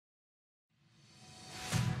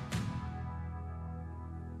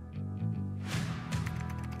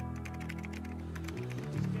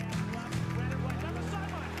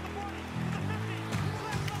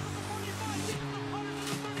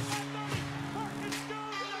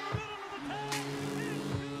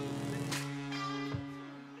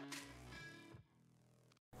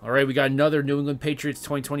All right, we got another New England Patriots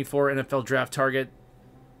 2024 NFL Draft target.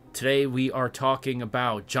 Today we are talking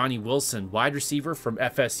about Johnny Wilson, wide receiver from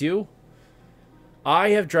FSU. I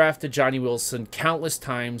have drafted Johnny Wilson countless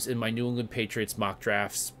times in my New England Patriots mock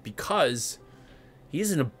drafts because he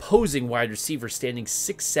is an imposing wide receiver standing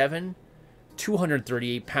 6'7",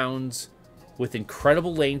 238 pounds, with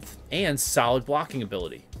incredible length and solid blocking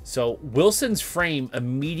ability. So Wilson's frame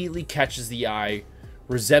immediately catches the eye,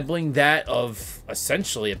 resembling that of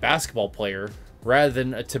essentially a basketball player rather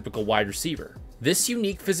than a typical wide receiver. This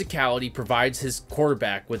unique physicality provides his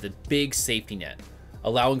quarterback with a big safety net,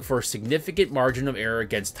 allowing for a significant margin of error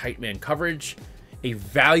against tight man coverage, a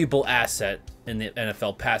valuable asset in the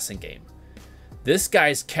NFL passing game. This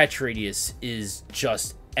guy's catch radius is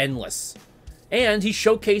just endless, and he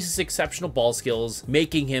showcases exceptional ball skills,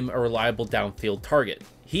 making him a reliable downfield target.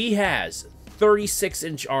 He has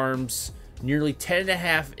 36-inch arms, nearly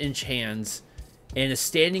 10.5-inch hands, and a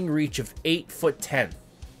standing reach of 8'10".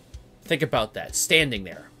 Think about that, standing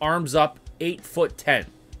there, arms up, 8'10".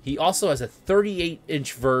 He also has a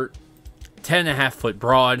 38-inch vert, 10.5-foot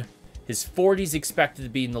broad. His 40 is expected to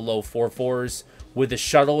be in the low 4.4s, with a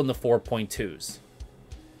shuttle in the 4.2s.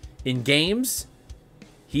 In games,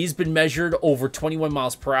 he's been measured over 21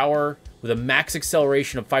 miles per hour, with a max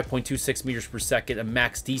acceleration of 5.26 meters per second, and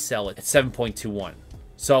max decel at 7.21.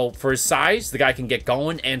 So for his size, the guy can get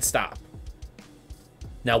going and stop.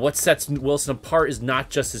 Now, what sets Wilson apart is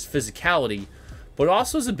not just his physicality, but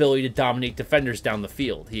also his ability to dominate defenders down the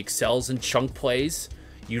field. He excels in chunk plays,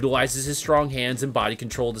 utilizes his strong hands and body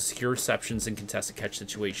control to secure receptions in contested catch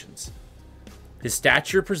situations. His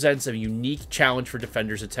stature presents a unique challenge for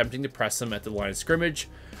defenders attempting to press him at the line of scrimmage,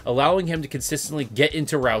 allowing him to consistently get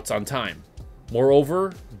into routes on time.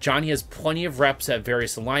 Moreover, Johnny has plenty of reps at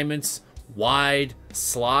various alignments, wide,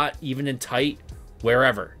 slot, even in tight,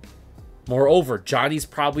 wherever. Moreover, Johnny's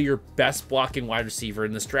probably your best blocking wide receiver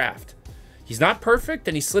in this draft. He's not perfect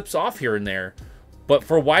and he slips off here and there, but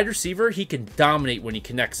for a wide receiver, he can dominate when he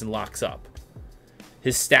connects and locks up.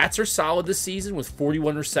 His stats are solid this season with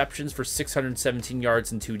 41 receptions for 617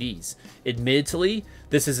 yards and 2 Ds. Admittedly,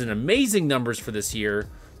 this isn't amazing numbers for this year,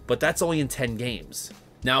 but that's only in 10 games.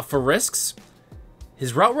 Now for risks,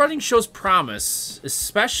 his route running shows promise,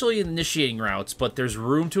 especially in initiating routes, but there's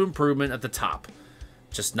room to improvement at the top.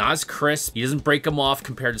 Just not as crisp, he doesn't break them off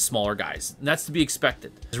compared to smaller guys, and that's to be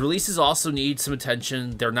expected. His releases also need some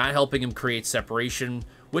attention. They're not helping him create separation,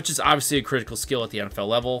 which is obviously a critical skill at the NFL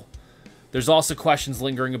level. There's also questions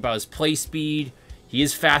lingering about his play speed. He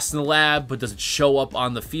is fast in the lab, but does it show up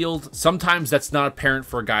on the field? Sometimes that's not apparent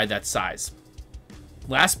for a guy that size.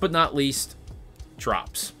 Last but not least,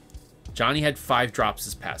 drops. Johnny had 5 drops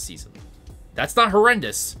this past season. That's not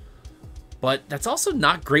horrendous, but that's also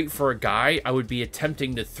not great for a guy I would be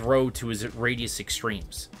attempting to throw to his radius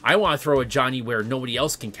extremes. I want to throw at Johnny where nobody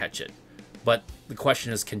else can catch it, but the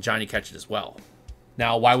question is, can Johnny catch it as well?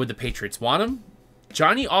 Now, why would the Patriots want him?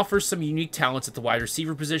 Johnny offers some unique talents at the wide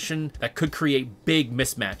receiver position that could create big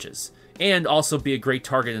mismatches and also be a great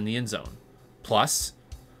target in the end zone. Plus,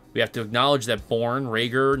 we have to acknowledge that Bourne,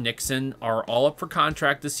 Rager, Nixon are all up for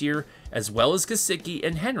contract this year, as well as Gesicki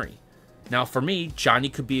and Henry. Now for me, Johnny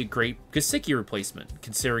could be a great Gesicki replacement,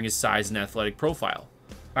 considering his size and athletic profile.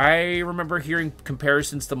 I remember hearing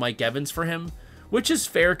comparisons to Mike Evans for him, which is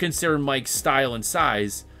fair considering Mike's style and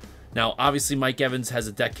size. Now, obviously, Mike Evans has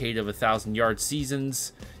a decade of 1,000-yard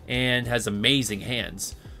seasons and has amazing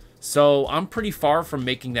hands. So I'm pretty far from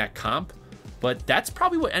making that comp, but that's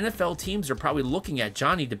probably what NFL teams are probably looking at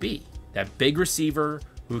Johnny to be. That big receiver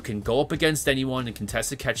who can go up against anyone in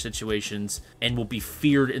contested catch situations and will be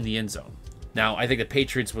feared in the end zone. Now, I think the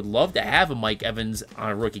Patriots would love to have a Mike Evans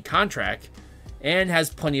on a rookie contract and has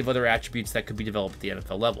plenty of other attributes that could be developed at the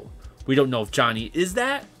NFL level. We don't know if Johnny is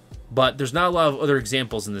that, but there's not a lot of other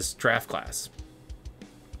examples in this draft class.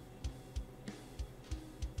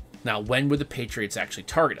 Now, when would the Patriots actually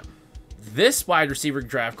target him? This wide receiver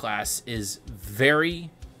draft class is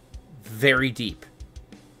very, very deep.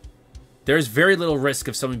 There's very little risk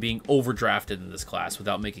of someone being overdrafted in this class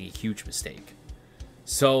without making a huge mistake.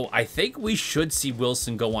 So I think we should see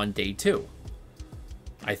Wilson go on day 2.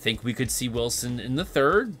 I think we could see Wilson in the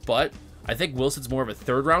 3rd, but I think Wilson's more of a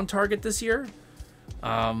 3rd-round target this year.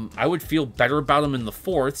 I would feel better about him in the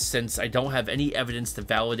 4th since I don't have any evidence to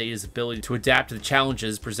validate his ability to adapt to the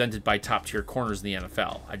challenges presented by top-tier corners in the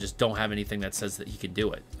NFL. I just don't have anything that says that he can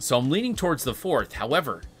do it. So I'm leaning towards the 4th.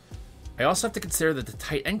 However, I also have to consider that the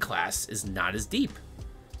tight end class is not as deep.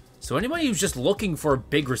 So anybody who's just looking for a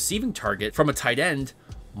big receiving target from a tight end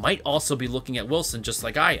might also be looking at Wilson just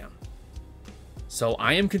like I am. So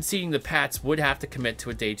I am conceding the Pats would have to commit to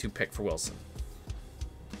a day 2 pick for Wilson.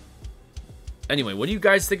 Anyway, what do you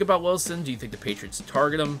guys think about Wilson? Do you think the Patriots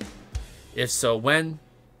target him? If so, when?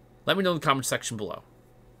 Let me know in the comment section below.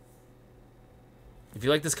 If you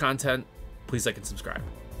like this content, please like and subscribe.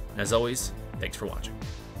 And as always, thanks for watching.